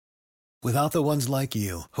Without the ones like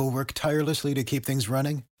you, who work tirelessly to keep things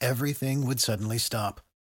running, everything would suddenly stop.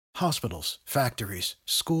 Hospitals, factories,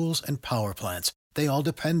 schools, and power plants, they all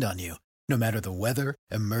depend on you. No matter the weather,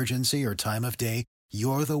 emergency, or time of day,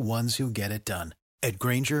 you're the ones who get it done. At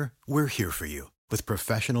Grainger, we're here for you with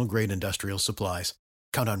professional-grade industrial supplies.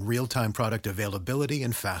 Count on real-time product availability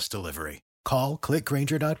and fast delivery. Call, click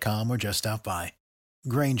Grainger.com, or just stop by.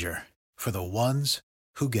 Grainger, for the ones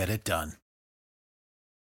who get it done.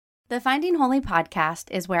 The Finding Holy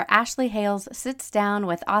podcast is where Ashley Hales sits down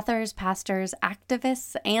with authors, pastors,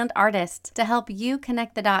 activists, and artists to help you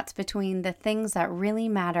connect the dots between the things that really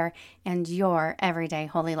matter and your everyday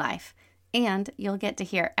holy life. And you'll get to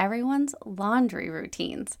hear everyone's laundry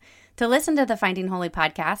routines. To listen to the Finding Holy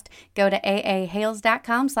podcast, go to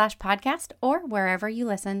aahales.com/podcast or wherever you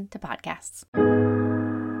listen to podcasts.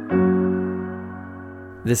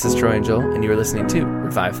 This is Troy and Joel, and you are listening to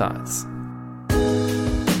Revive Thoughts.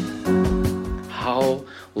 How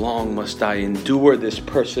long must I endure this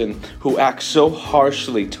person who acts so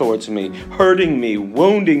harshly towards me, hurting me,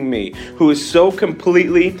 wounding me, who is so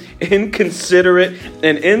completely inconsiderate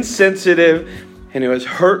and insensitive, and who has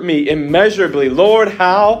hurt me immeasurably? Lord,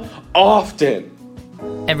 how often?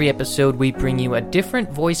 Every episode, we bring you a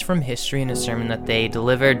different voice from history in a sermon that they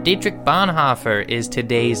delivered. Dietrich Bonhoeffer is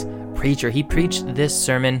today's preacher. He preached this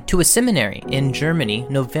sermon to a seminary in Germany,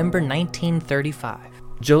 November 1935.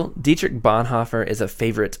 Joel, Dietrich Bonhoeffer is a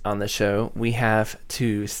favorite on the show. We have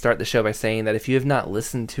to start the show by saying that if you have not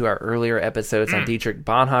listened to our earlier episodes on Dietrich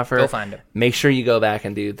Bonhoeffer, go find them. Make sure you go back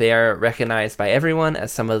and do. They are recognized by everyone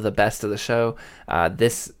as some of the best of the show.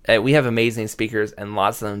 We have amazing speakers, and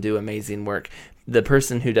lots of them do amazing work. The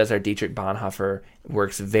person who does our Dietrich Bonhoeffer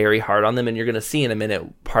works very hard on them, and you're going to see in a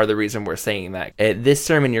minute part of the reason we're saying that. This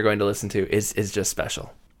sermon you're going to listen to is just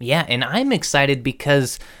special. Yeah, and I'm excited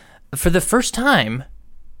because for the first time,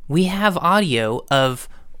 we have audio of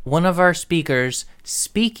one of our speakers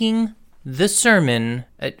speaking the sermon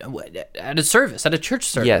at a service, at a church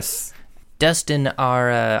service. Yes. Dustin,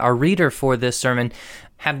 our reader for this sermon,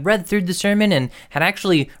 had read through the sermon and had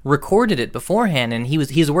actually recorded it beforehand, and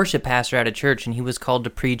he's a worship pastor at a church, and he was called to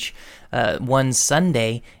preach one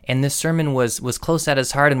Sunday, and this sermon was close at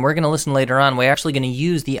his heart, and we're going to listen later on. We're actually going to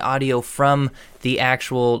use the audio from the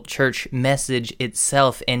actual church message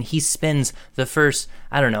itself, and he spends the first,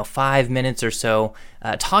 5 minutes or so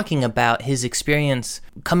talking about his experience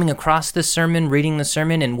coming across this sermon, reading the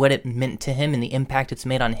sermon, and what it meant to him and the impact it's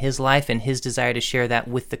made on his life and his desire to share that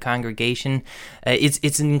with the congregation.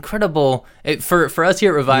 It's incredible for us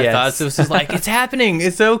here at Revive Thoughts. This is like, it's happening.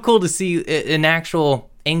 It's so cool to see an actual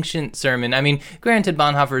ancient sermon. I mean, granted,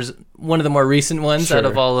 Bonhoeffer's one of the more recent ones out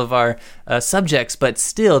of all of our subjects, but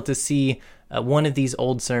still to see one of these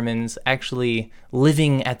old sermons actually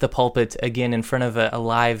living at the pulpit again in front of a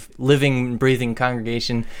live, living, breathing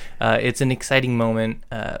congregation. It's an exciting moment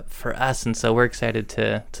for us, and so we're excited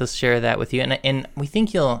to share that with you. And we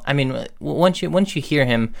think once you hear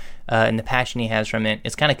him and the passion he has from it,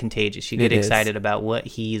 it's kind of contagious. You get excited about what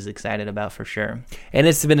he's excited about for sure. And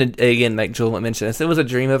it's been, again, like Joel mentioned, it was a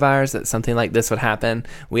dream of ours that something like this would happen.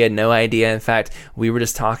 We had no idea. In fact, we were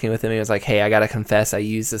just talking with him. He was like, hey, I got to confess, I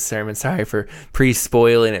used this sermon. Sorry for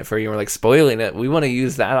pre-spoiling it for you. We're like, spoiling it? We want to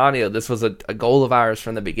use that audio. This was a goal of ours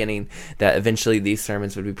from the beginning, that eventually these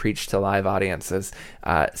sermons would be preached to live audiences.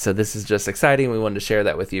 So this is just exciting. We wanted to share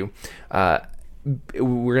that with you.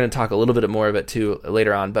 We're going to talk a little bit more of it too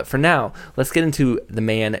later on, but for now, let's get into the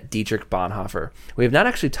man Dietrich Bonhoeffer. We have not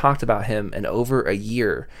actually talked about him in over a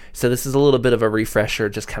year, so this is a little bit of a refresher,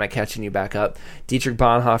 just kind of catching you back up. Dietrich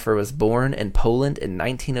Bonhoeffer was born in Poland in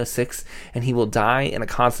 1906, and he will die in a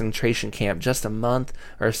concentration camp just a month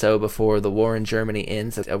or so before the war in Germany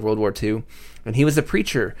ends of World War II. And he was a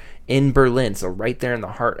preacher in Berlin, so right there in the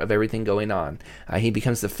heart of everything going on. He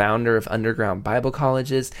becomes the founder of underground Bible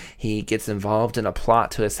colleges. He gets involved in a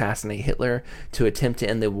plot to assassinate Hitler, to attempt to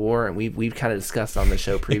end the war, and we've kind of discussed on the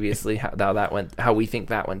show previously how we think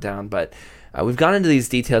that went down. But we've gone into these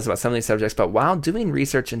details about some of these subjects. But while doing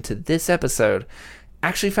research into this episode,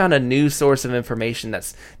 actually found a new source of information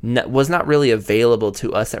was not really available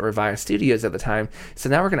to us at Revive Studios at the time. So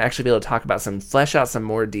now we're going to actually be able to flesh out some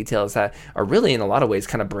more details that are really in a lot of ways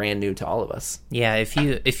kind of brand new to all of us. Yeah,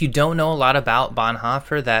 if you don't know a lot about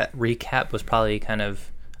Bonhoeffer, that recap was probably kind of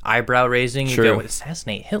eyebrow raising. You go,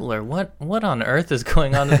 assassinate Hitler? What on earth is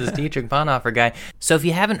going on with this Dietrich Bonhoeffer guy? So if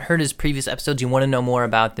you haven't heard his previous episodes, you want to know more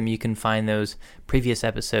about them, you can find those previous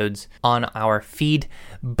episodes on our feed.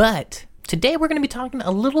 But today we're going to be talking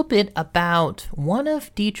a little bit about one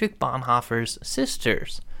of Dietrich Bonhoeffer's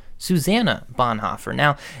sisters, Susanna Bonhoeffer.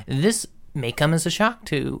 Now, this may come as a shock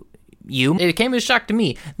to it came as a shock to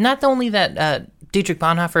me. Not only that Dietrich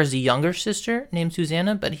Bonhoeffer has a younger sister named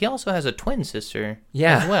Susanna, but he also has a twin sister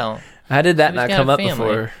as well. How did that not come up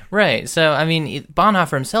before? Right. So, I mean,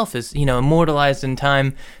 Bonhoeffer himself is, immortalized in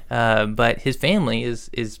time, but his family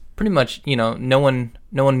is pretty much, no one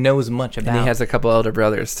knows much about. And he has a couple elder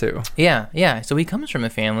brothers, too. Yeah. So he comes from a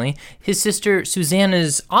family. His sister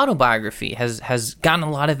Susanna's autobiography has gotten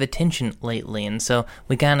a lot of attention lately, and so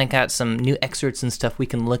we kind of got some new excerpts and stuff we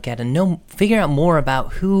can look at and figure out more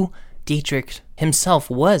about who Dietrich himself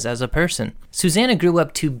was as a person. Susanna grew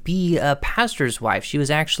up to be a pastor's wife. She was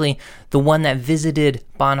actually the one that visited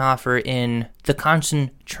Bonhoeffer in the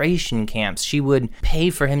concentration camps. She would pay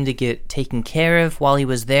for him to get taken care of while he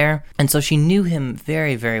was there, and so she knew him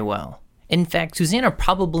very, very well. In fact, Susanna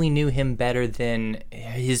probably knew him better than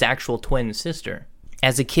his actual twin sister.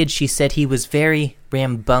 As a kid, she said he was very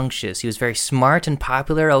rambunctious. He was very smart and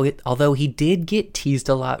popular, although he did get teased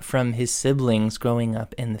a lot from his siblings growing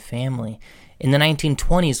up in the family. In the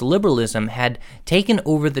 1920s, liberalism had taken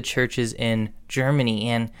over the churches in Germany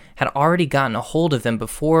and had already gotten a hold of them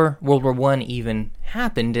before World War I even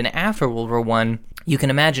happened. And after World War I, you can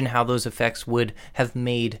imagine how those effects would have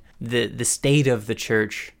made the state of the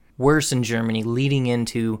church worse in Germany, leading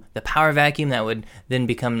into the power vacuum that would then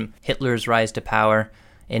become Hitler's rise to power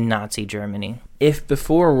in Nazi Germany. If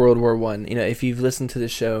before World War I, if you've listened to the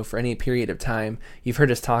show for any period of time, you've heard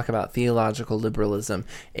us talk about theological liberalism.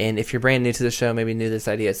 And if you're brand new to the show, maybe new to this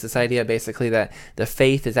idea, it's this idea basically that the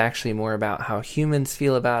faith is actually more about how humans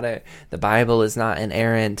feel about it. The Bible is not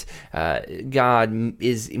inerrant. God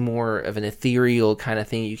is more of an ethereal kind of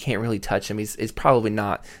thing. You can't really touch him. He's probably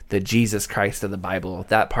not the Jesus Christ of the Bible.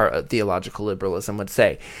 That part of theological liberalism would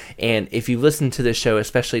say. And if you listen to the show,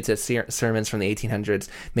 especially to sermons from the 1800s,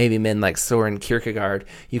 maybe men like Soren Kierkegaard,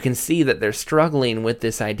 you can see that they're struggling with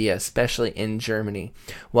this idea, especially in Germany.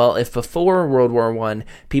 Well, if before World War I,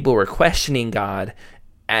 people were questioning God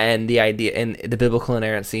and the idea and the biblical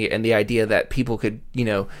inerrancy and the idea that people could,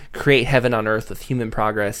 create heaven on earth with human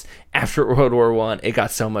progress, after World War I, it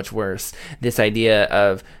got so much worse. This idea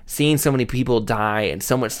of seeing so many people die and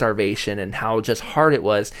so much starvation and how just hard it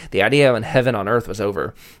was, the idea of heaven on earth was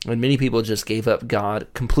over. And many people just gave up God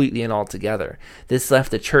completely and altogether. This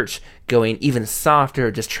left the church going even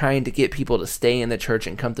softer, just trying to get people to stay in the church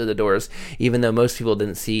and come through the doors, even though most people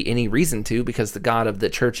didn't see any reason to, because the God of the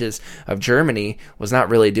churches of Germany was not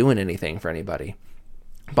really doing anything for anybody.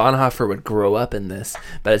 Bonhoeffer would grow up in this,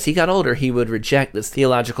 but as he got older, he would reject this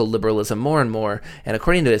theological liberalism more and more. And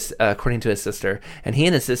according to his sister, and he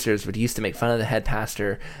and his sisters would used to make fun of the head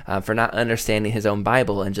pastor for not understanding his own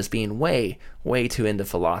Bible and just being way too into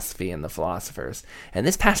philosophy and the philosophers. And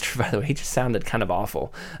this pastor, by the way, he just sounded kind of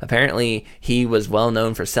awful. Apparently, he was well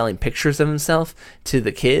known for selling pictures of himself to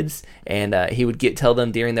the kids, and he would tell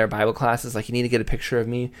them during their Bible classes, like, you need to get a picture of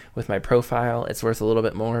me with my profile. It's worth a little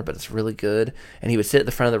bit more, but it's really good. And he would sit at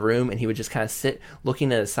the front of the room, and he would just kind of sit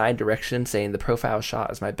looking at a side direction, saying the profile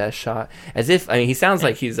shot is my best shot. As if, he sounds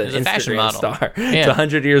like he's an Instagram star. Yeah. It's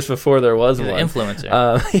 100 years before there was one. An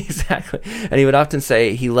influencer. Exactly. And he would often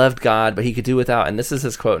say he loved God, but he could do without, and this is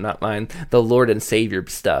his quote, not mine, the Lord and Savior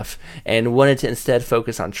stuff, and wanted to instead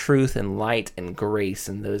focus on truth and light and grace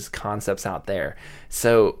and those concepts out there.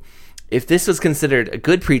 So if this was considered a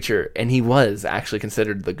good preacher, and he was actually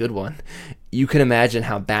considered the good one, you can imagine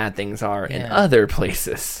how bad things are in other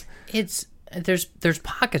places. There's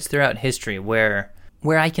pockets throughout history where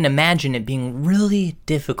I can imagine it being really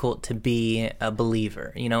difficult to be a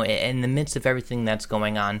believer, in the midst of everything that's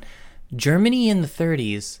going on. Germany in the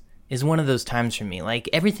 30s is one of those times for me. Like,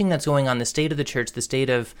 everything that's going on, the state of the church, the state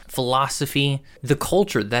of philosophy, the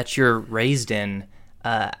culture that you're raised in,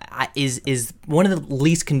 is one of the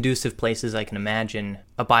least conducive places I can imagine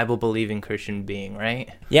a Bible-believing Christian being, right?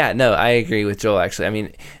 Yeah, no, I agree with Joel,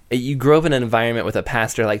 actually. You grow up in an environment with a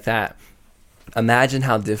pastor like that. Imagine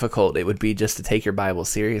how difficult it would be just to take your Bible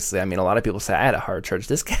seriously. A lot of people say, I had a hard church.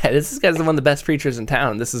 This guy's one of the best preachers in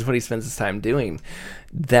town. This is what he spends his time doing.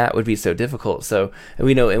 That would be so difficult. So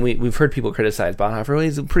we know, and we've heard people criticize Bonhoeffer. Well,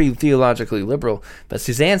 he's pretty theologically liberal. But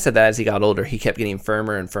Suzanne said that as he got older, he kept getting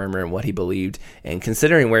firmer and firmer in what he believed. And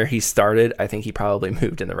considering where he started, I think he probably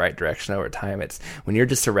moved in the right direction over time. It's when you're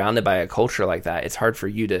just surrounded by a culture like that, it's hard for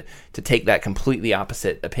you to take that completely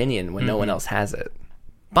opposite opinion when no one else has it.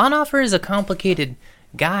 Bonhoeffer is a complicated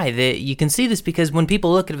guy. That you can see this because when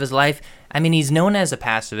people look at his life, he's known as a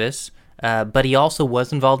pacifist, but he also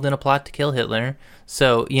was involved in a plot to kill Hitler.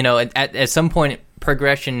 So, at some point,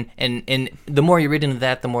 progression, and the more you read into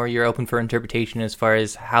that, the more you're open for interpretation as far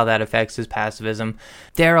as how that affects his pacifism.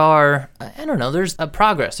 There are, I don't know, there's a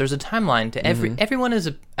progress, there's a timeline to everyone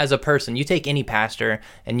as a person. You take any pastor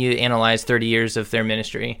and you analyze 30 years of their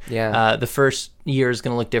ministry. Yeah. The first year is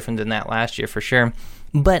going to look different than that last year for sure.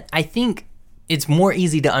 But I think it's more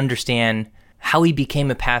easy to understand how he became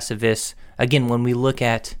a pacifist, again, when we look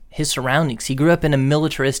at his surroundings. He grew up in a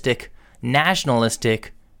militaristic,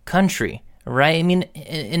 nationalistic country, right? I mean,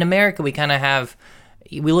 in America, we kind of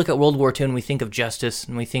we look at World War II and we think of justice,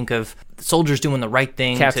 and we think of soldiers doing the right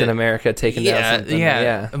thing. Captain America taking down something.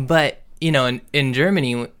 Yeah. But, in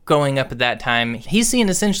Germany, growing up at that time, he's seen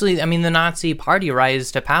essentially, the Nazi party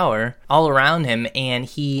rise to power all around him, and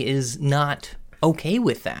he is not okay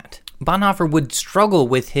with that. Bonhoeffer would struggle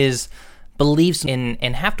with his beliefs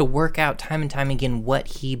and have to work out time and time again what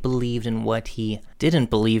he believed and what he didn't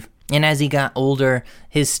believe. And as he got older,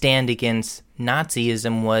 his stand against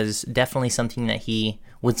Nazism was definitely something that he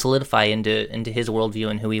would solidify into his worldview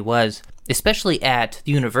and who he was, especially at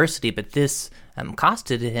the university, but this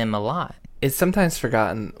costed him a lot. It's sometimes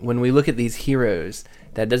forgotten when we look at these heroes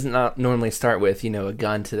that does not normally start with, a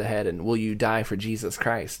gun to the head and will you die for Jesus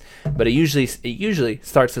Christ? But it usually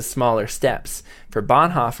starts with smaller steps. For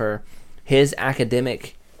Bonhoeffer, his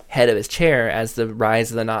academic head of his chair as the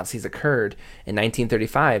rise of the Nazis occurred in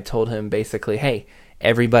 1935 told him basically, hey,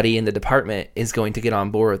 everybody in the department is going to get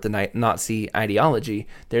on board with the Nazi ideology.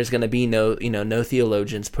 There's going to be no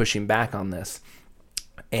theologians pushing back on this.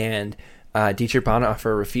 And Dietrich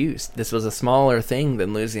Bonhoeffer refused. This was a smaller thing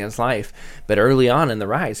than losing his life. But early on in the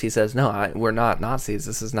rise, he says, no, we're not Nazis.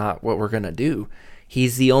 This is not what we're going to do.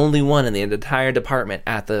 He's the only one in the entire department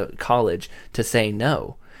at the college to say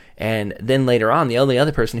no. And then later on, the only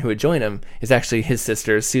other person who would join him is actually his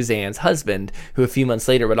sister Suzanne's husband, who a few months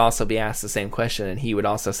later would also be asked the same question, and he would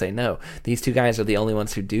also say no. These two guys are the only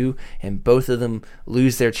ones who do, and both of them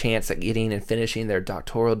lose their chance at getting and finishing their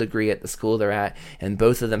doctoral degree at the school they're at, and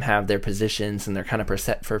both of them have their positions and their kind of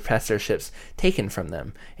professorships taken from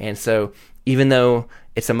them. And so even though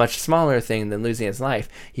it's a much smaller thing than losing his life,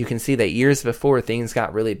 you can see that years before things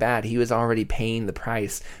got really bad, he was already paying the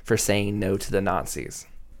price for saying no to the Nazis.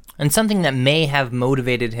 And something that may have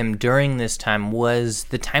motivated him during this time was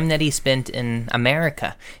the time that he spent in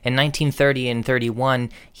America. In 1930 and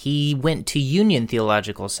 31, he went to Union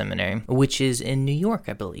Theological Seminary, which is in New York,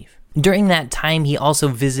 I believe. During that time, he also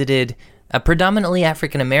visited a predominantly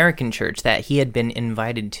African-American church that he had been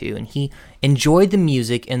invited to, and he enjoyed the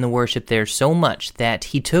music and the worship there so much that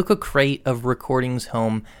he took a crate of recordings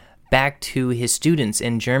home back to his students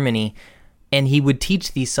in Germany, and he would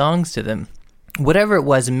teach these songs to them. Whatever it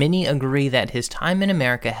was, many agree that his time in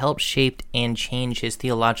America helped shape and change his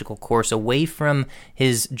theological course away from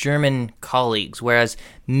his German colleagues, whereas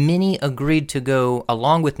many agreed to go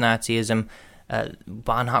along with Nazism.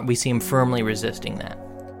 Bonhoeffer, we see him firmly resisting that.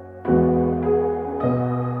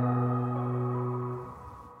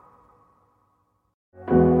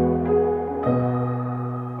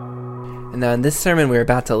 And now in this sermon we're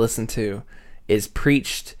about to listen to is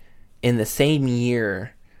preached in the same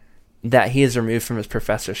year that he is removed from his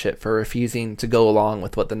professorship for refusing to go along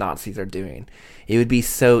with what the Nazis are doing. It would be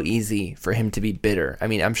so easy for him to be bitter.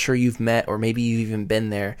 I'm sure you've met, or maybe you've even been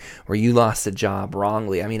there, where you lost a job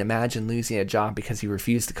wrongly. Imagine losing a job because you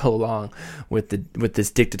refused to go along with this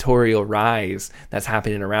dictatorial rise that's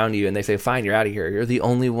happening around you, and they say, fine, you're out of here. You're the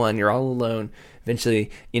only one. You're all alone. Eventually,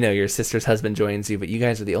 your sister's husband joins you, but you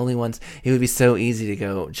guys are the only ones. It would be so easy to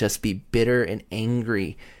go just be bitter and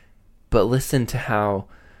angry. But listen to how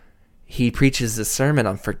he preaches a sermon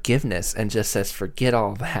on forgiveness and just says, forget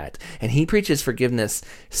all that. And he preaches forgiveness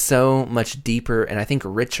so much deeper and I think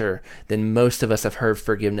richer than most of us have heard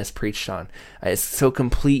forgiveness preached on. It's so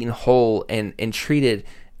complete and whole and treated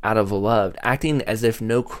out of love, acting as if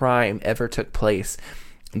no crime ever took place.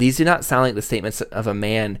 These do not sound like the statements of a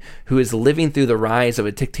man who is living through the rise of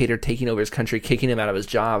a dictator taking over his country, kicking him out of his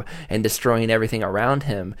job, and destroying everything around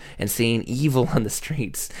him, and seeing evil on the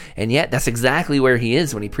streets. And yet, that's exactly where he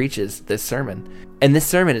is when he preaches this sermon. And this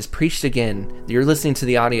sermon is preached again. You're listening to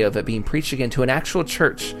the audio of it being preached again to an actual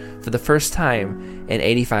church for the first time in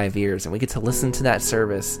 85 years. And we get to listen to that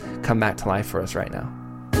service come back to life for us right now.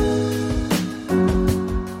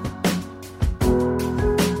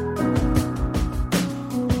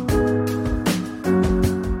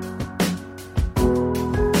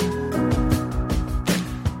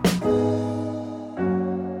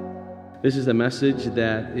 This is a message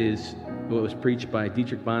that is what was preached by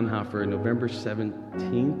Dietrich Bonhoeffer on November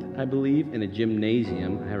 17th, I believe, in a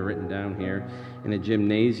gymnasium. I have it written down here. In a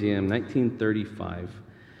gymnasium, 1935.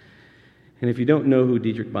 And if you don't know who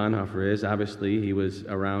Dietrich Bonhoeffer is, obviously he was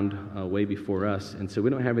around way before us, and so we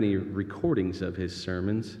don't have any recordings of his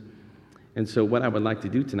sermons. And so what I would like to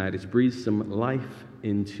do tonight is breathe some life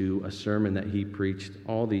into a sermon that he preached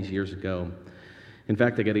all these years ago. In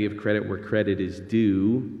fact, I got to give credit where credit is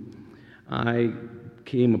due. I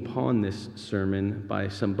came upon this sermon by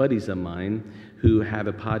some buddies of mine who have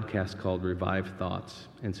a podcast called Revive Thoughts.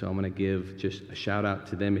 And so I'm going to give just a shout out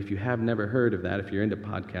to them. If you have never heard of that, if you're into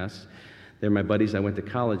podcasts, they're my buddies I went to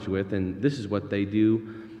college with, and this is what they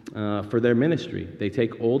do for their ministry. They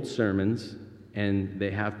take old sermons and they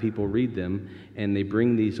have people read them, and they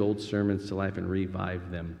bring these old sermons to life and revive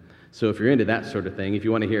them. So if you're into that sort of thing, if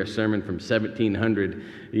you want to hear a sermon from 1700,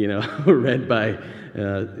 read by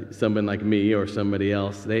someone like me or somebody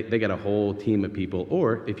else, they got a whole team of people.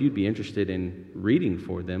 Or if you'd be interested in reading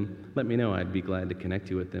for them, let me know. I'd be glad to connect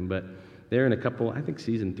you with them. But they're in a couple, I think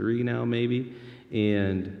season 3 now maybe,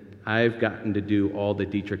 and I've gotten to do all the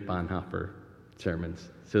Dietrich Bonhoeffer sermons.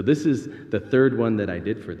 So this is the 3rd one that I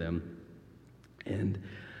did for them. And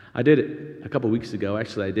I did it a couple weeks ago.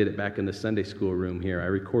 Actually, I did it back in the Sunday school room here. I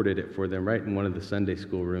recorded it for them right in one of the Sunday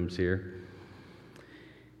school rooms here.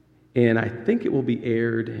 And I think it will be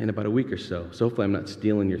aired in about a week or so. So hopefully I'm not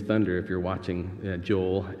stealing your thunder if you're watching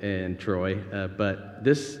Joel and Troy. But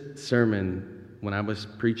this sermon, when I was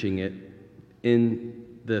preaching it in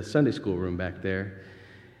the Sunday school room back there,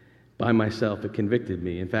 by myself, it convicted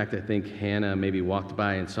me. In fact, I think Hannah maybe walked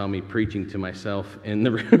by and saw me preaching to myself in the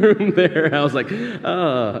room there. I was like,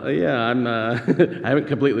 oh, yeah, I haven't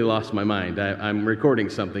completely lost my mind. I'm recording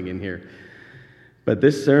something in here. But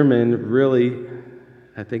this sermon really,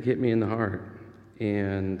 I think, hit me in the heart.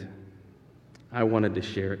 And I wanted to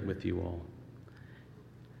share it with you all.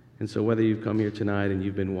 And so whether you've come here tonight and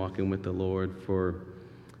you've been walking with the Lord for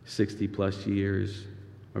 60 plus years,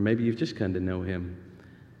 or maybe you've just come to know him,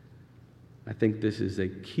 I think this is a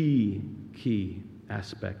key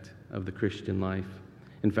aspect of the Christian life.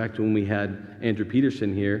 In fact, when we had Andrew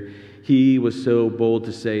Peterson here, he was so bold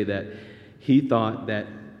to say that he thought that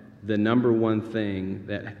the number one thing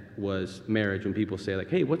that was marriage, when people say like,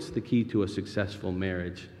 hey, what's the key to a successful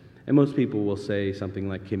marriage? And most people will say something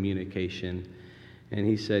like communication. And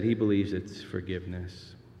he said he believes it's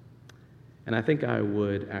forgiveness. And I think I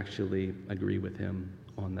would actually agree with him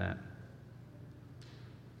on that.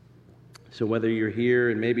 So whether you're here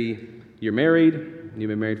and maybe you're married, you've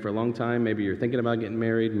been married for a long time, maybe you're thinking about getting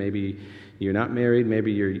married, maybe you're not married,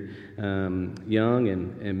 maybe you're young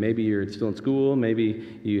and maybe you're still in school,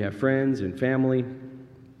 maybe you have friends and family,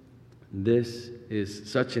 this is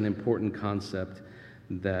such an important concept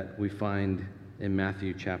that we find in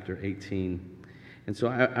Matthew chapter 18. And so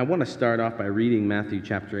I want to start off by reading Matthew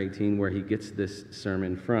chapter 18, where he gets this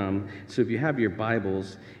sermon from. So if you have your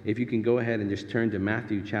Bibles, if you can go ahead and just turn to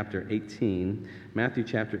Matthew chapter 18, Matthew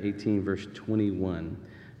chapter 18, verse 21.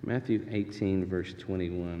 Matthew 18, verse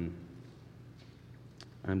 21.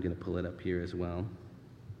 I'm going to pull it up here as well.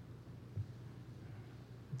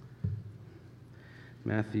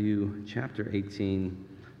 Matthew chapter 18,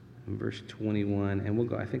 verse 21, and we'll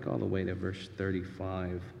go, I think, all the way to verse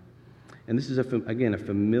 35. And this is, again, a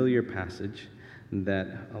familiar passage that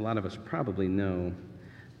a lot of us probably know,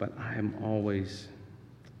 but I am always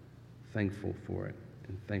thankful for it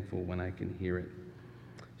and thankful when I can hear it.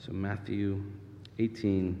 So Matthew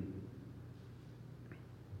 18,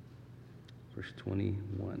 verse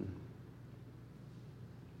 21.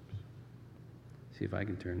 See if I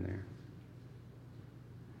can turn there.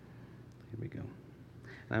 Here we go.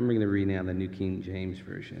 I'm going to read now the New King James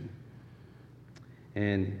Version.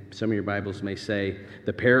 And some of your Bibles may say,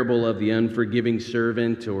 the parable of the unforgiving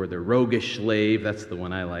servant or the roguish slave. That's the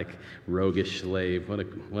one I like, roguish slave.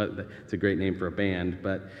 It's a great name for a band.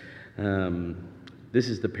 But this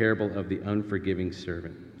is the parable of the unforgiving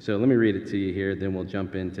servant. So let me read it to you here, then we'll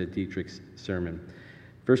jump into Dietrich's sermon.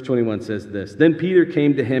 Verse 21 says this, Then Peter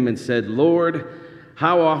came to him and said, Lord,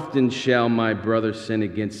 how often shall my brother sin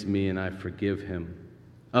against me and I forgive him?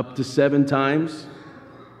 Up to 7 times?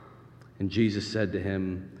 And Jesus said to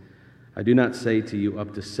him, I do not say to you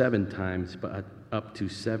up to 7 times, but up to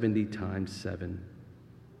 70 times 7.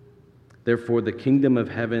 Therefore, the kingdom of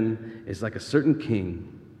heaven is like a certain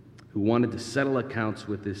king who wanted to settle accounts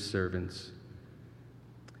with his servants.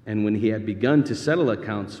 And when he had begun to settle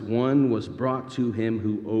accounts, one was brought to him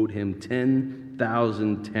who owed him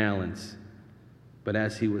 10,000 talents. But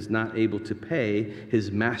as he was not able to pay,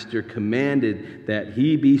 his master commanded that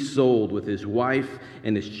he be sold with his wife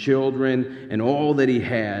and his children and all that he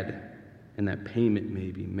had, and that payment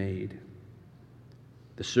may be made.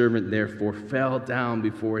 The servant therefore fell down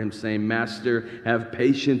before him, saying, Master, have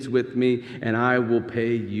patience with me, and I will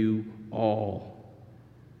pay you all.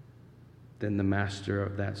 Then the master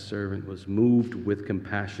of that servant was moved with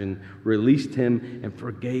compassion, released him, and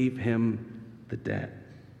forgave him the debt.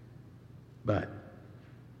 But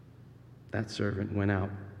that servant went out,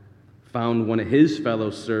 found one of his fellow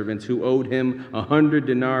servants who owed him 100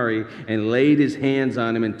 denarii, and laid his hands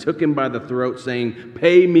on him and took him by the throat, saying,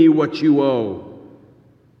 "Pay me what you owe."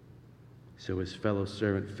 So his fellow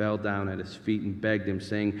servant fell down at his feet and begged him,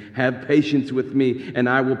 saying, "Have patience with me, and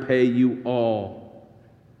I will pay you all."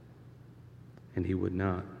 And he would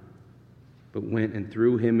not, but went and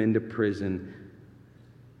threw him into prison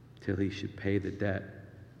till he should pay the debt.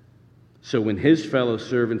 So when his fellow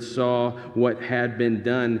servants saw what had been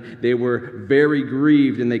done, they were very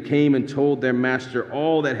grieved, and they came and told their master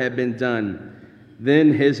all that had been done.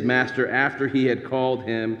 Then his master, after he had called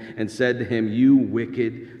him and said to him, "You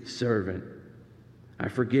wicked servant, I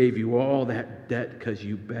forgave you all that debt because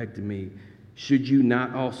you begged me. Should you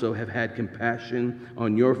not also have had compassion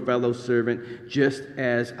on your fellow servant, just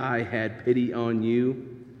as I had pity on you?"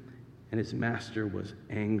 And his master was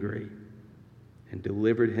angry and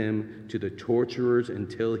delivered him to the torturers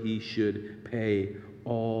until he should pay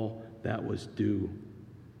all that was due.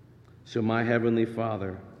 So my heavenly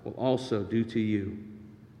Father will also do to you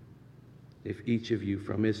if each of you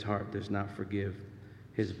from his heart does not forgive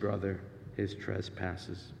his brother his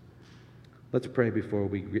trespasses. Let's pray before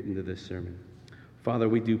we get into this sermon. Father,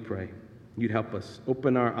 we do pray you'd help us.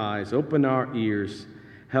 Open our eyes, open our ears.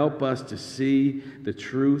 Help us to see the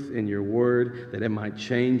truth in your word, that it might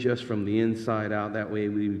change us from the inside out. That way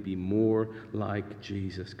we would be more like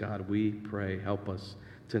Jesus. God, we pray, help us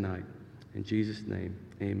tonight. In Jesus' name,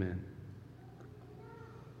 amen.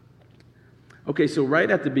 Okay, so right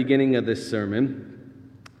at the beginning of this sermon,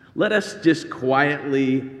 let us just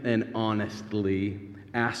quietly and honestly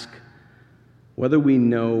ask whether we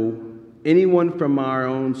know anyone from our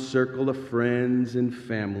own circle of friends and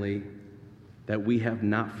family that we have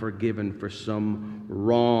not forgiven for some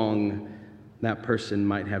wrong that person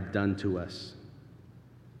might have done to us.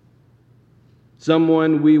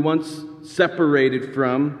 Someone we once separated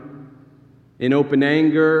from in open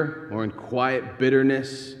anger or in quiet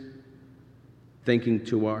bitterness, thinking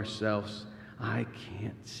to ourselves, I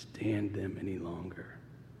can't stand them any longer.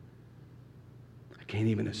 I can't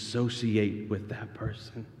even associate with that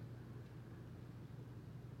person.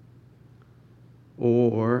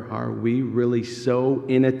 Or are we really so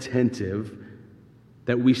inattentive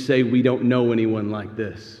that we say we don't know anyone like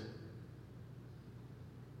this?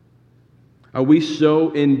 Are we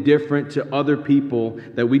so indifferent to other people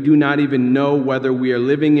that we do not even know whether we are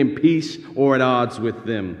living in peace or at odds with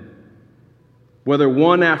them? Whether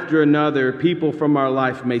one after another, people from our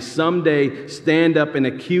life may someday stand up and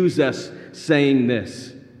accuse us saying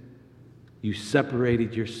this: "You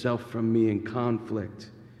separated yourself from me in conflict.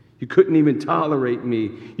 You couldn't even tolerate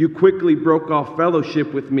me. You quickly broke off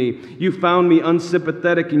fellowship with me. You found me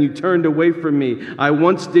unsympathetic and you turned away from me. I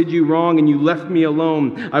once did you wrong and you left me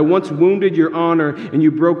alone. I once wounded your honor and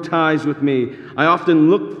you broke ties with me. I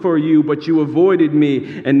often looked for you, but you avoided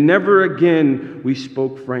me, and never again we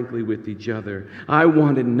spoke frankly with each other. I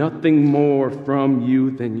wanted nothing more from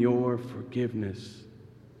you than your forgiveness.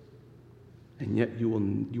 And yet you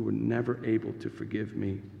were never able to forgive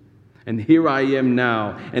me. And here I am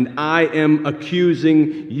now, and I am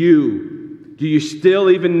accusing you. Do you still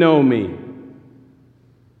even know me?"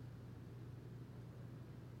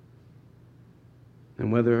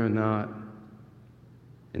 And whether or not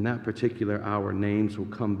in that particular hour names will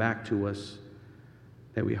come back to us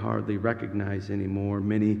that we hardly recognize anymore.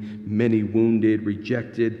 Many, many wounded,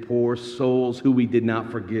 rejected, poor souls who we did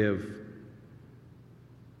not forgive.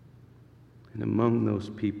 And among those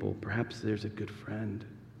people, perhaps there's a good friend,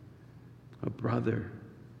 a brother,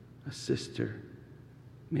 a sister,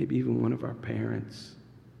 maybe even one of our parents.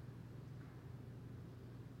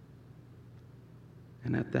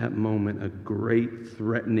 And at that moment, a great,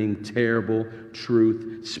 threatening, terrible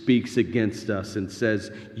truth speaks against us and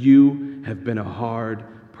says, "You have been a hard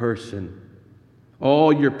person.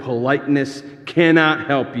 All your politeness cannot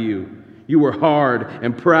help you. You were hard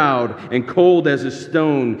and proud and cold as a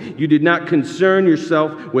stone. You did not concern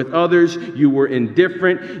yourself with others. You were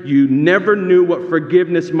indifferent. You never knew what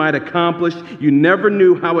forgiveness might accomplish. You never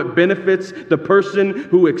knew how it benefits the person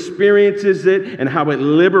who experiences it and how it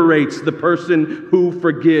liberates the person who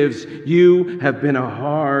forgives. You have been a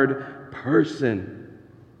hard person."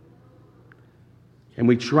 And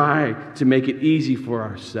we try to make it easy for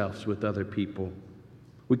ourselves with other people.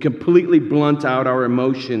 We completely blunt out our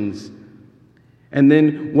emotions. And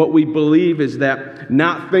then what we believe is that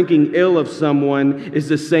not thinking ill of someone is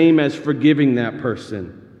the same as forgiving that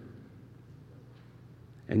person.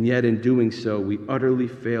 And yet in doing so, we utterly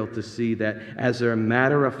fail to see that, as a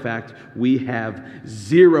matter of fact, we have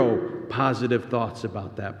zero positive thoughts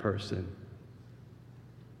about that person.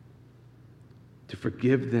 To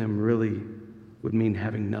forgive them really would mean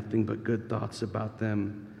having nothing but good thoughts about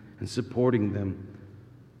them and supporting them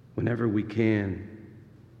whenever we can.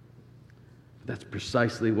 That's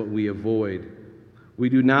precisely what we avoid. We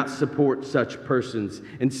do not support such persons.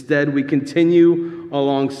 Instead, we continue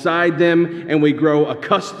alongside them and we grow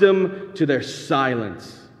accustomed to their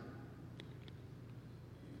silence.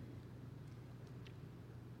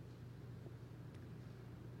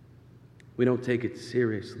 We don't take it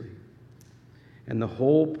seriously. And the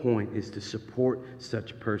whole point is to support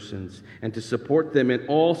such persons and to support them in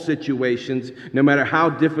all situations, no matter how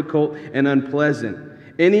difficult and unpleasant.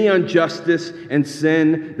 Any injustice and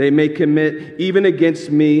sin they may commit, even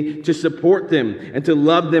against me, to support them and to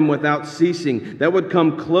love them without ceasing. That would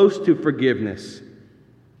come close to forgiveness.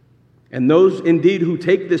 And those indeed who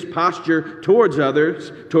take this posture towards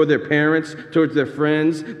others, toward their parents, towards their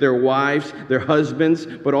friends, their wives, their husbands,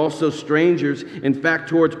 but also strangers, in fact,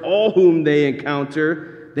 towards all whom they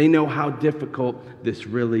encounter, they know how difficult this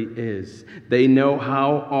really is. They know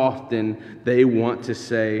how often they want to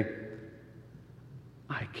say,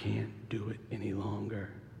 I can't do it any longer.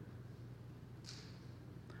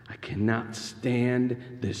 I cannot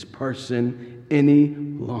stand this person any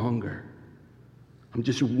longer. I'm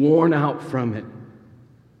just worn out from it.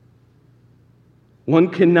 One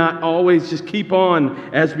cannot always just keep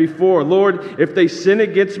on as before. Lord, if they sin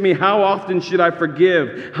against me, how often should I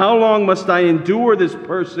forgive? How long must I endure this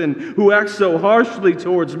person who acts so harshly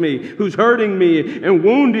towards me, who's hurting me and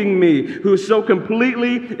wounding me, who is so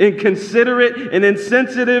completely inconsiderate and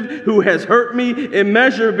insensitive, who has hurt me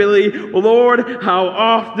immeasurably? Lord, how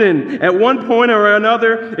often? At one point or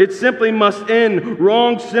another, it simply must end.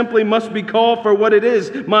 Wrong simply must be called for what it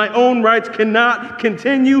is. My own rights cannot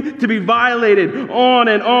continue to be violated. On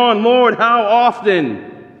and on. Lord, how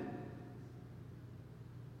often?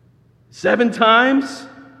 7 times?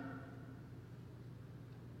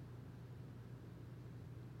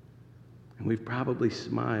 And we've probably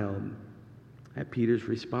smiled at Peter's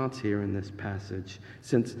response here in this passage,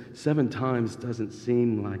 since 7 times doesn't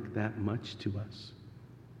seem like that much to us.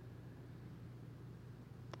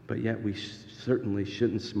 But yet we certainly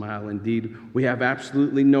shouldn't smile. Indeed, we have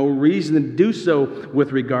absolutely no reason to do so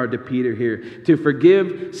with regard to Peter here. To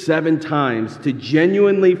forgive 7 times, to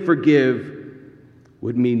genuinely forgive,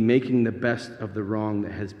 would mean making the best of the wrong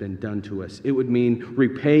that has been done to us. It would mean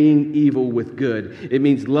repaying evil with good. It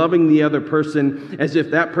means loving the other person as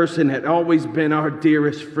if that person had always been our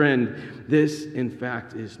dearest friend. This, in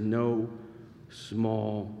fact, is no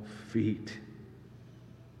small feat.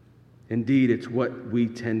 Indeed, it's what we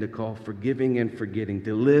tend to call forgiving and forgetting,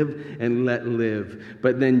 to live and let live.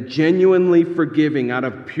 But then genuinely forgiving out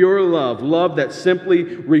of pure love, love that simply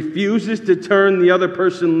refuses to turn the other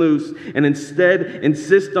person loose and instead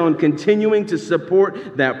insists on continuing to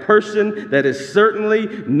support that person, that is certainly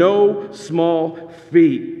no small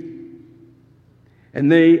feat. And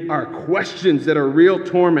they are questions that are real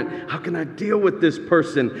torment. How can I deal with this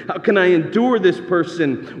person? How can I endure this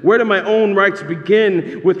person? Where do my own rights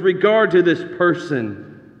begin with regard to this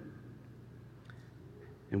person?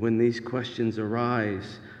 And when these questions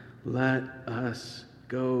arise, let us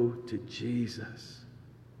go to Jesus,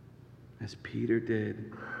 as Peter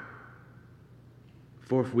did.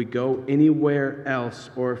 For if we go anywhere else,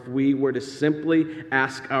 or if we were to simply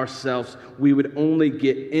ask ourselves, we would only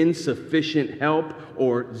get insufficient help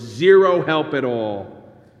or zero help at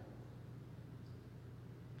all.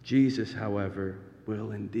 Jesus, however,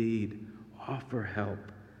 will indeed offer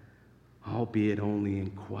help, albeit only in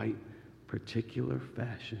quite particular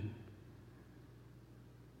fashion.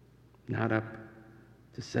 Not up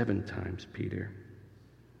to 7 times, Peter,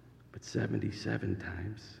 but 77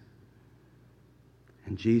 times.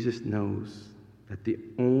 And Jesus knows that the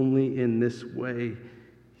only in this way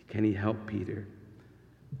can he help Peter.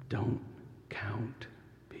 Don't count,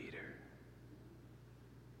 Peter.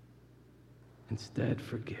 Instead,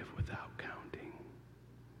 forgive without counting.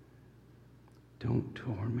 Don't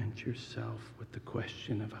torment yourself with the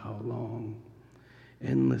question of how long.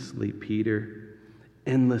 Endlessly, Peter.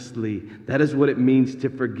 Endlessly. That is what it means to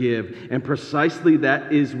forgive. And precisely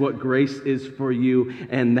that is what grace is for you.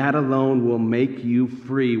 And that alone will make you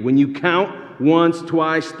free. When you count once,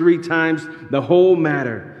 twice, 3 times, the whole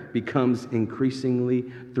matter becomes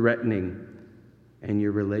increasingly threatening. And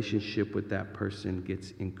your relationship with that person gets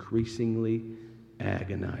increasingly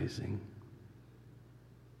agonizing.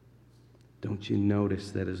 Don't you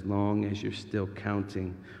notice that as long as you're still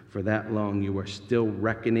counting, for that long you are still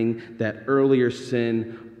reckoning that earlier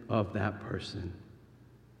sin of that person?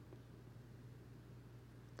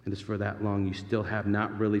 And as for that long, you still have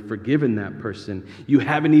not really forgiven that person. You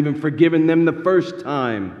haven't even forgiven them the first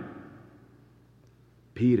time.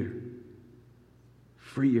 Peter,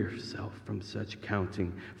 free yourself from such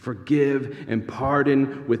counting. Forgive and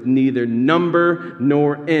pardon with neither number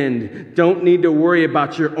nor end. Don't need to worry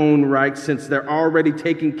about your own rights since they're already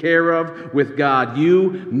taken care of with God.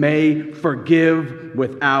 You may forgive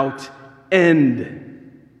without end.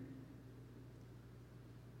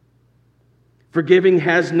 Forgiving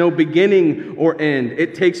has no beginning or end.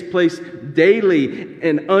 It takes place daily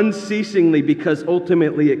and unceasingly because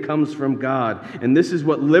ultimately it comes from God. And this is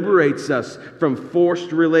what liberates us from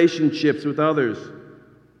forced relationships with others.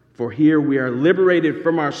 For here we are liberated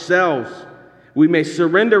from ourselves. We may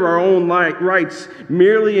surrender our own rights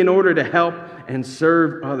merely in order to help and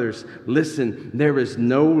serve others. Listen, there is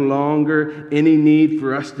no longer any need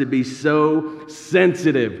for us to be so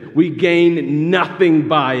sensitive. We gain nothing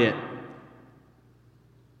by it.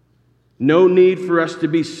 No need for us to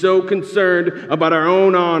be so concerned about our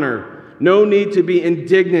own honor. No need to be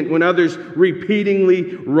indignant when others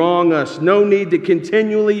repeatedly wrong us. No need to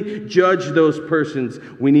continually judge those persons.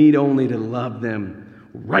 We need only to love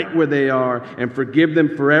them right where they are and forgive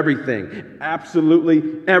them for everything.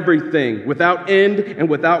 Absolutely everything. Without end and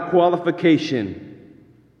without qualification.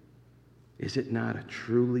 Is it not a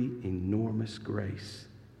truly enormous grace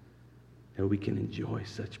that we can enjoy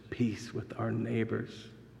such peace with our neighbors?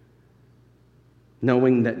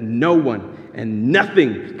 Knowing that no one and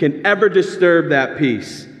nothing can ever disturb that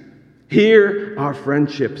peace. Here, our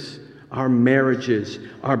friendships, our marriages,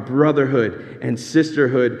 our brotherhood and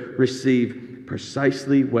sisterhood receive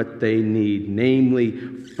precisely what they need,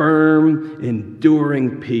 namely firm,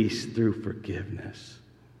 enduring peace through forgiveness.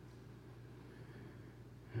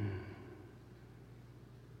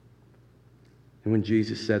 And when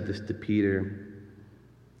Jesus said this to Peter,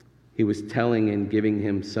 he was telling and giving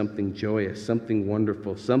him something joyous, something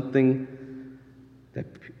wonderful, something that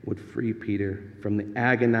would free Peter from the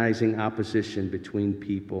agonizing opposition between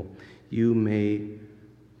people. You may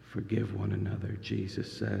forgive one another,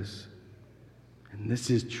 Jesus says. And this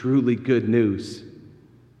is truly good news.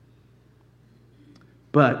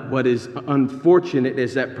 But what is unfortunate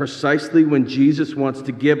is that precisely when Jesus wants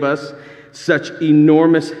to give us such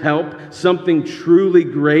enormous help, something truly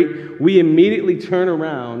great, we immediately turn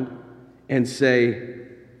around and say,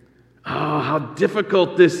 oh, how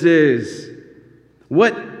difficult this is.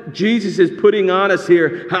 What Jesus is putting on us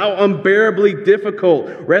here, how unbearably difficult.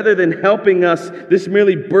 Rather than helping us, this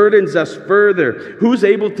merely burdens us further. Who's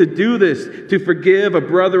able to do this? To forgive a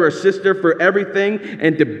brother or sister for everything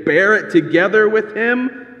and to bear it together with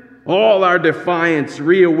him? All our defiance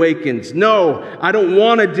reawakens. No, I don't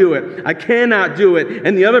want to do it. I cannot do it.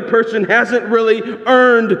 And the other person hasn't really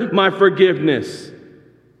earned my forgiveness.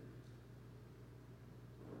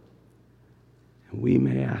 We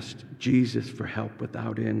may ask Jesus for help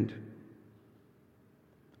without end,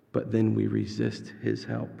 but then we resist his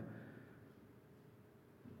help,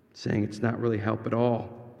 saying it's not really help at all.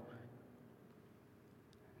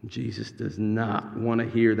 Jesus does not want to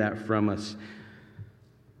hear that from us.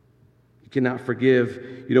 You cannot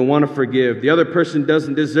forgive. You don't want to forgive. The other person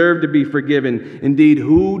doesn't deserve to be forgiven. Indeed,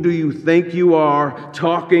 who do you think you are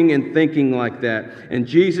talking and thinking like that? And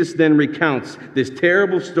Jesus then recounts this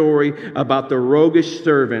terrible story about the roguish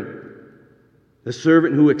servant. The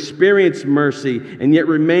servant who experienced mercy and yet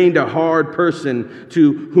remained a hard person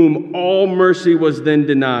to whom all mercy was then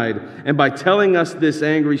denied. And by telling us this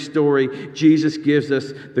angry story, Jesus gives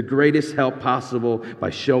us the greatest help possible by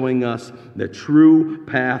showing us the true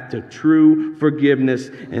path to true forgiveness.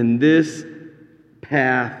 And this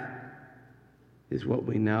path is what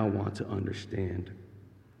we now want to understand.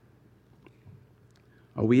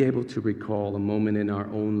 Are we able to recall a moment in our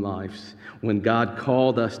own lives when God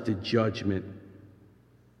called us to judgment?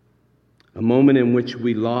 A moment in which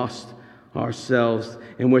we lost ourselves,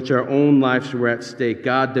 in which our own lives were at stake.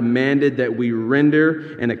 God demanded that we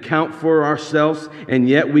render and account for ourselves, and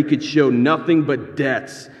yet we could show nothing but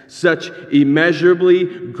debts, such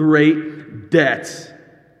immeasurably great debts.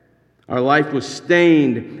 Our life was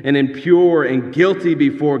stained and impure and guilty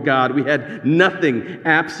before God. We had nothing,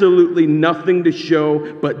 absolutely nothing to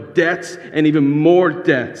show but debts and even more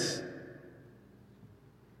debts.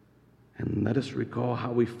 And let us recall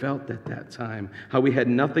how we felt at that time, how we had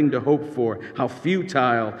nothing to hope for, how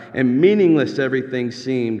futile and meaningless everything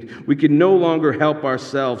seemed. We could no longer help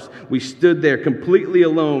ourselves. We stood there completely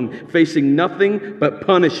alone, facing nothing but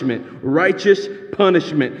punishment, righteous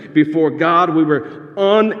punishment. Before God, we were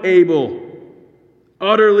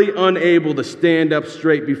utterly unable to stand up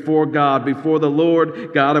straight before God, before the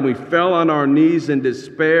Lord God, and we fell on our knees in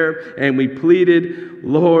despair, and we pleaded,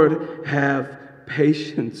 Lord, have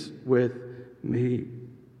patience with me.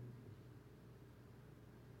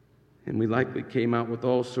 And we likely came out with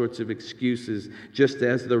all sorts of excuses, just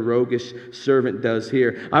as the roguish servant does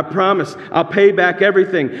here. I promise I'll pay back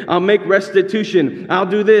everything. I'll make restitution. I'll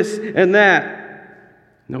do this and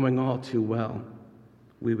that. Knowing all too well,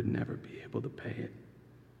 we would never be able to pay it.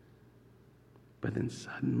 But then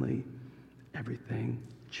suddenly, everything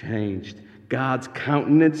changed. God's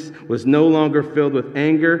countenance was no longer filled with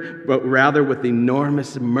anger, but rather with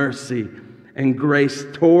enormous mercy and grace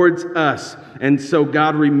towards us. And so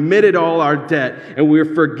God remitted all our debt, and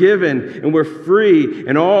we're forgiven, and we're free,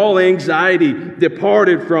 and all anxiety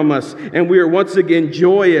departed from us, and we are once again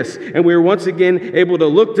joyous, and we are once again able to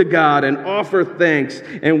look to God and offer thanks.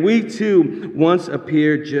 And we too once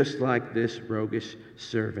appeared just like this roguish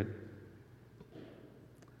servant.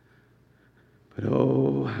 But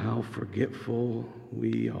oh, how forgetful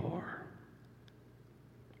we are.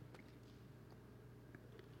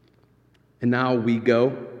 And now we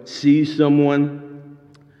go, see someone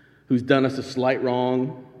who's done us a slight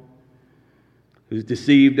wrong, who's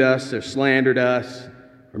deceived us or slandered us,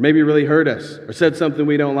 or maybe really hurt us, or said something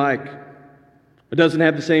we don't like, or doesn't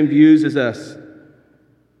have the same views as us.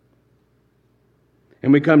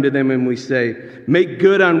 And we come to them and we say, make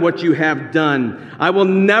good on what you have done. I will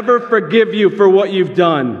never forgive you for what you've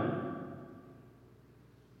done.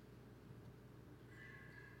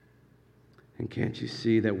 And can't you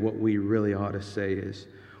see that what we really ought to say is,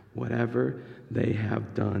 whatever they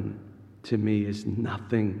have done to me is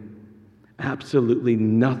nothing, absolutely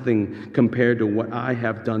nothing compared to what I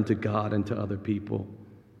have done to God and to other people.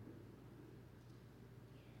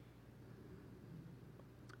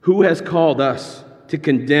 Who has called us to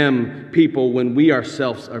condemn people when we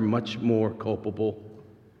ourselves are much more culpable?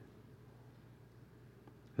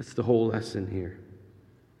 That's the whole lesson here.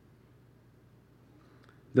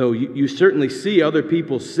 Though you certainly see other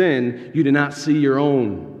people's sin, you do not see your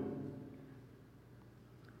own.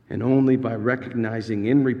 And only by recognizing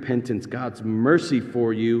in repentance God's mercy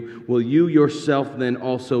for you will you yourself then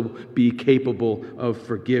also be capable of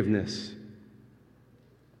forgiveness.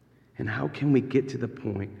 And how can we get to the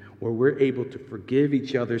point where we're able to forgive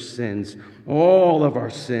each other's sins, all of our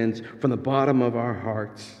sins, from the bottom of our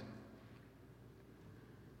hearts?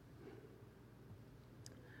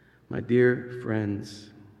 My dear friends,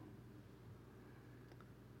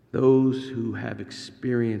 those who have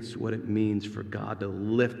experienced what it means for God to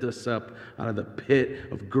lift us up out of the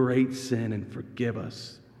pit of great sin and forgive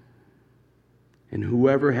us, and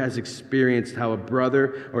whoever has experienced how a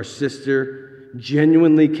brother or sister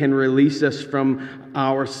genuinely can release us from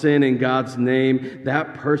our sin in God's name,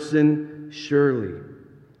 that person surely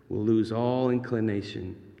will lose all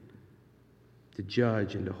inclination to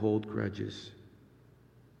judge and to hold grudges,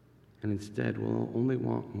 and instead will only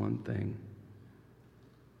want one thing: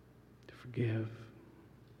 to forgive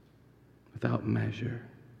without measure,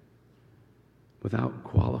 without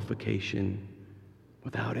qualification,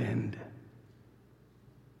 without end.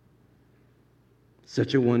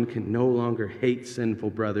 Such a one can no longer hate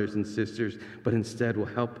sinful brothers and sisters, but instead will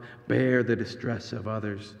help bear the distress of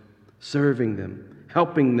others, serving them,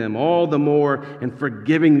 helping them all the more, and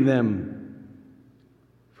forgiving them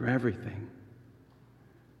for everything.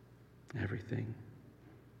 Everything.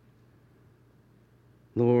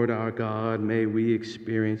 Lord our God, may we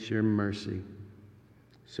experience your mercy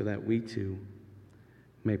so that we too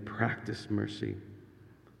may practice mercy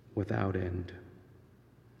without end.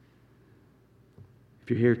 If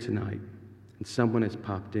you're here tonight and someone has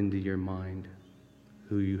popped into your mind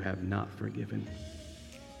who you have not forgiven,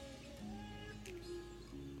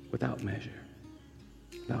 without measure,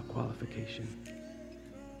 without qualification,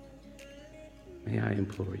 may I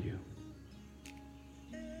implore you,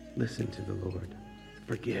 listen to the Lord.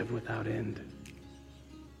 Forgive without end.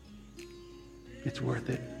 It's worth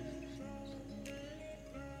it.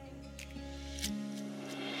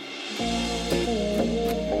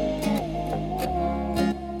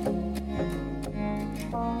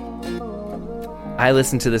 I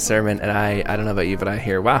listened to the sermon and I don't know about you, but I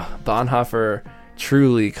hear, wow, Bonhoeffer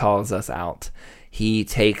truly calls us out. He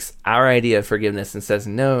takes our idea of forgiveness and says,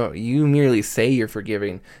 no, you merely say you're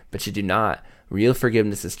forgiving, but you do not. Real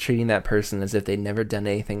forgiveness is treating that person as if they'd never done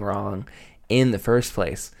anything wrong in the first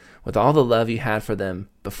place, with all the love you had for them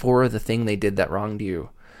before the thing they did that wronged you.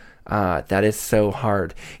 That is so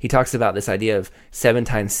hard. He talks about this idea of 7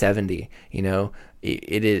 times 70. It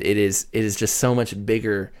is just so much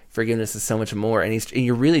bigger. Forgiveness is so much more, and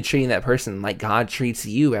you're really treating that person like God treats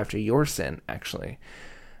you after your sin. Actually,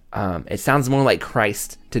 it sounds more like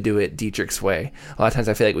Christ to do it Dietrich's way. A lot of times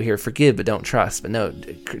I feel like we hear forgive but don't trust, but no,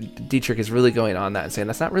 Dietrich is really going on that and saying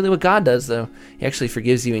that's not really what God does, though. He actually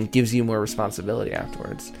forgives you and gives you more responsibility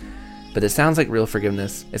afterwards. But it sounds like real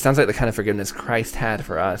forgiveness. It sounds like the kind of forgiveness Christ had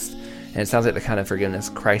for us, and it sounds like the kind of forgiveness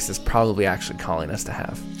Christ is probably actually calling us to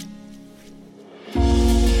have.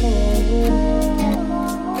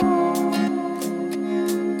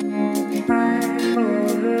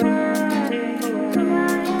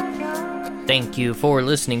 Thank you for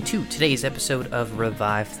listening to today's episode of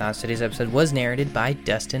Revived Thoughts. Today's episode was narrated by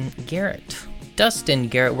Dustin Garrett. Dustin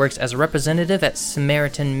Garrett works as a representative at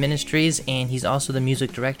Samaritan Ministries, and he's also the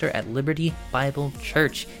music director at Liberty Bible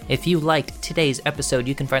Church. If you liked today's episode,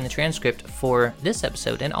 you can find the transcript for this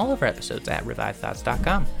episode and all of our episodes at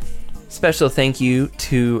revivedthoughts.com. Special thank you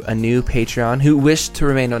to a new Patreon who wished to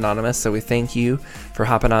remain anonymous, so we thank you for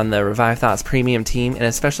hopping on the Revive Thoughts premium team, and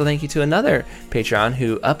a special thank you to another Patreon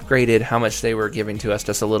who upgraded how much they were giving to us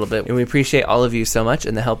just a little bit, and we appreciate all of you so much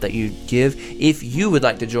and the help that you give. If you would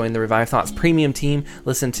like to join the Revive Thoughts premium team,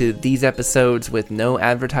 listen to these episodes with no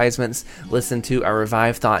advertisements, listen to our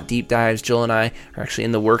Revive Thought deep dives. Joel and I are actually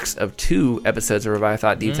in the works of 2 episodes of Revive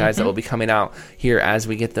Thought deep dives that will be coming out here as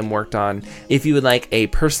we get them worked on. If you would like a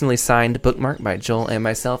personally signed bookmark by Joel and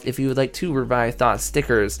myself, if you would like 2 Revive Thoughts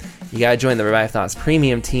stickers, you gotta join the Revive Thoughts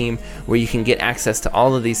premium team, where you can get access to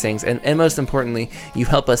all of these things, and most importantly, you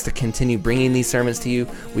help us to continue bringing these sermons to you.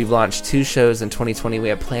 We've launched 2 shows in 2020. We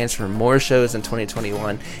have plans for more shows in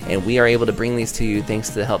 2021, and we are able to bring these to you thanks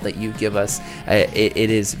to the help that you give us. It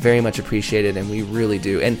is very much appreciated, and we really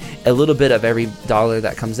do. And a little bit of every dollar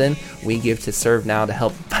that comes in, we give to Serve Now, to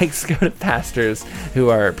help bikes go to pastors who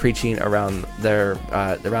are preaching around their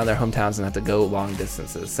hometowns and have to go long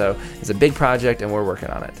distances. So it's a big project, and we're working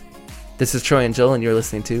on it. This is Troy and Joel, and you're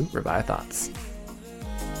listening to Revive Thoughts.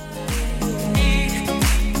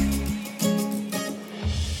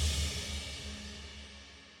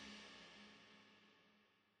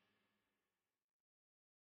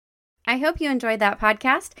 I hope you enjoyed that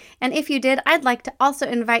podcast, and if you did, I'd like to also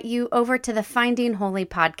invite you over to the Finding Holy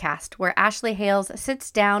podcast, where Ashley Hales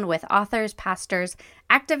sits down with authors, pastors,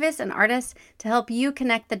 activists, and artists to help you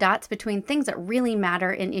connect the dots between things that really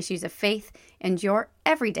matter in issues of faith and your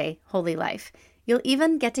everyday holy life. You'll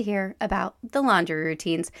even get to hear about the laundry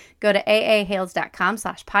routines. Go to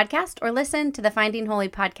aahales.com/podcast or listen to the Finding Holy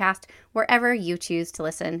podcast wherever you choose to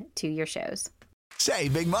listen to your shows.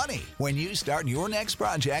 Save big money when you start your next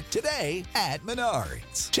project today at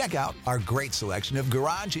Menards. Check out our great selection of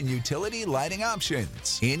garage and utility lighting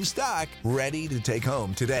options in stock, ready to take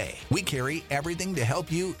home today. We carry everything to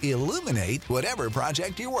help you illuminate whatever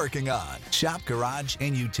project you're working on. Shop garage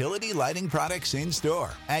and utility lighting products in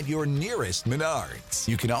store at your nearest Menards.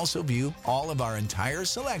 You can also view all of our entire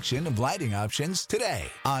selection of lighting options today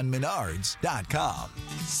on Menards.com.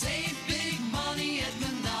 Save big